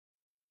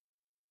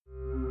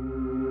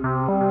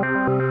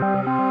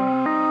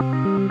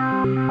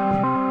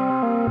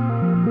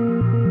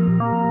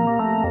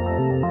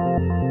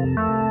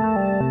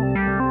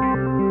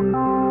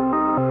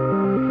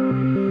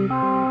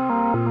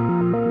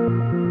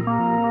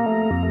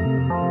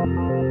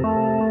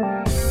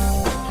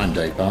I'm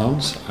Dave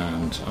Barnes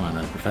and I'm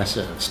a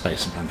Professor of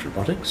Space and Planetary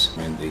Robotics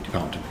in the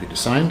Department of Computer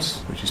Science,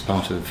 which is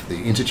part of the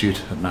Institute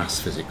of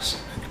Maths,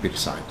 Physics and Computer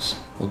Science.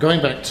 Well,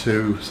 going back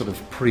to sort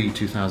of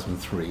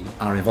pre-2003,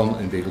 our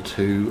involvement in Beetle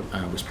 2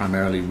 was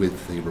primarily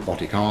with the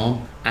robotic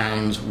arm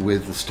and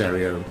with the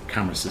stereo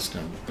camera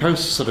system.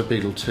 Post sort of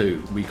Beetle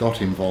 2, we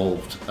got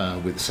involved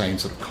with the same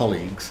sort of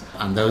colleagues,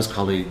 and those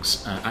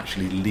colleagues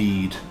actually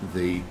lead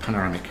the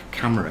panoramic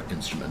camera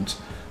instrument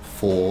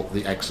for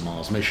the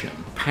ExoMars mission.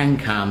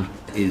 PanCam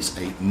is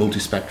a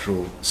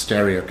multispectral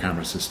stereo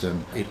camera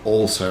system. It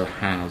also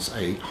has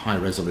a high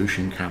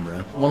resolution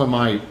camera. One of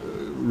my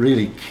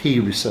really key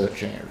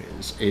research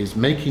areas is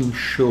making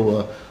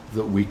sure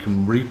that we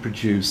can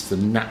reproduce the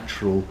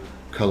natural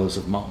colours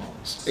of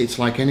Mars. It's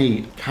like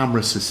any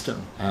camera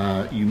system,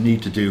 you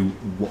need to do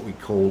what we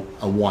call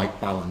a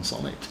white balance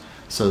on it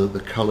so that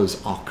the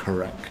colours are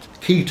correct.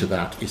 Key to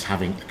that is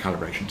having a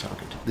calibration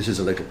target. This is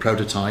a little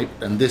prototype,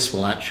 and this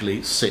will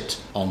actually sit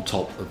on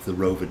top of the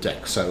rover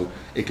deck. So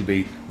it'll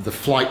be the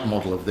flight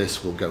model of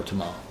this will go to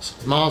Mars.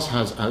 Mars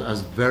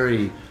has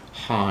very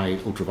high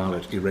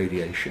ultraviolet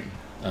irradiation,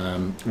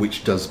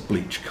 which does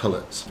bleach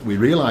colours. We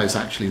realised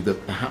actually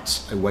that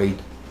perhaps a way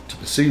to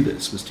pursue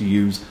this was to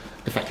use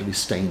effectively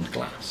stained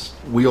glass.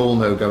 We all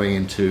know going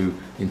into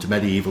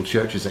medieval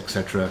churches,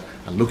 etc.,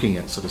 and looking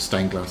at sort of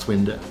stained glass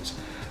windows,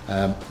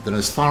 that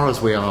as far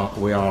as we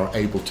are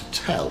able to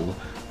tell,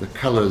 the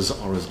colours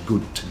are as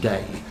good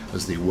today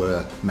as they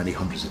were many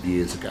hundreds of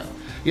years ago.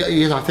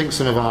 Yeah, I think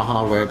some of our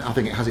hardware, I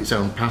think it has its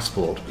own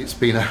passport. It's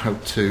been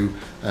out to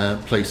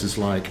places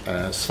like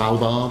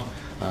Svalbard,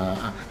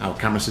 our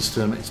camera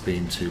system. It's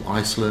been to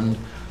Iceland.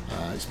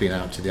 It's been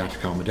out to the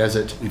Atacama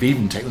Desert. We've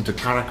even taken them to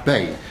Clarak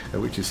Bay,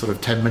 which is sort of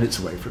 10 minutes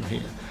away from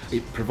here.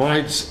 It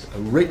provides a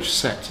rich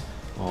set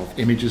of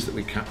images that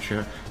we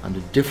capture under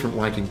different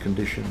lighting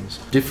conditions,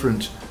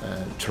 different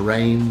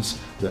terrains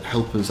that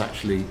help us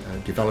actually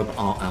develop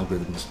our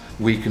algorithms.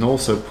 We can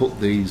also put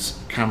these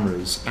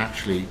cameras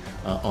actually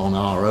on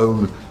our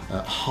own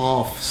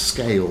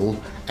half-scale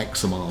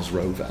ExoMars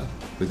rover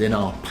within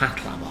our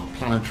PAT lab, our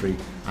Planetary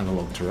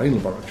Analog Terrain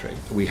Laboratory.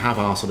 We have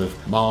our sort of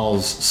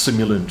Mars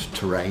simulant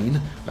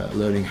terrain,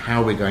 learning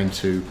how we're going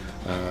to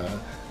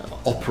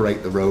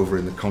operate the rover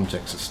in the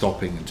context of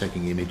stopping and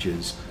taking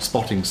images,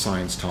 spotting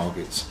science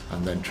targets,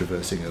 and then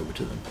traversing over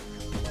to them.